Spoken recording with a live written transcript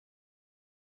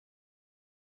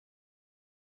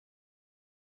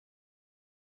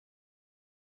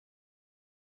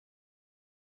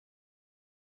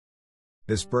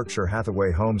This Berkshire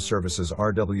Hathaway HomeServices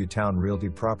RW Towne Realty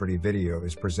property video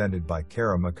is presented by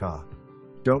Kara McCaw.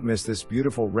 Don't miss this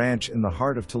beautiful ranch in the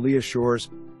heart of Thalia Shores.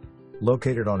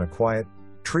 Located on a quiet,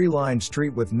 tree-lined street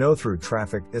with no through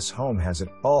traffic, this home has it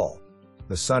all.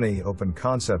 The sunny,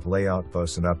 open-concept layout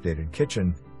boasts an updated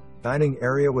kitchen, dining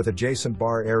area with adjacent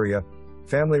bar area,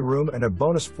 family room and a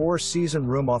bonus 4-season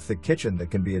room off the kitchen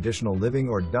that can be additional living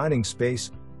or dining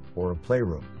space, or a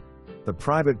playroom. The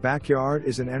private backyard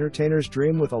is an entertainer's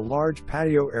dream with a large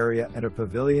patio area and a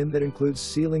pavilion that includes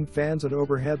ceiling fans and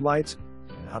overhead lights,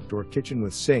 an outdoor kitchen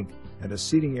with sink, and a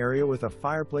seating area with a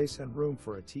fireplace and room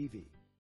for a TV.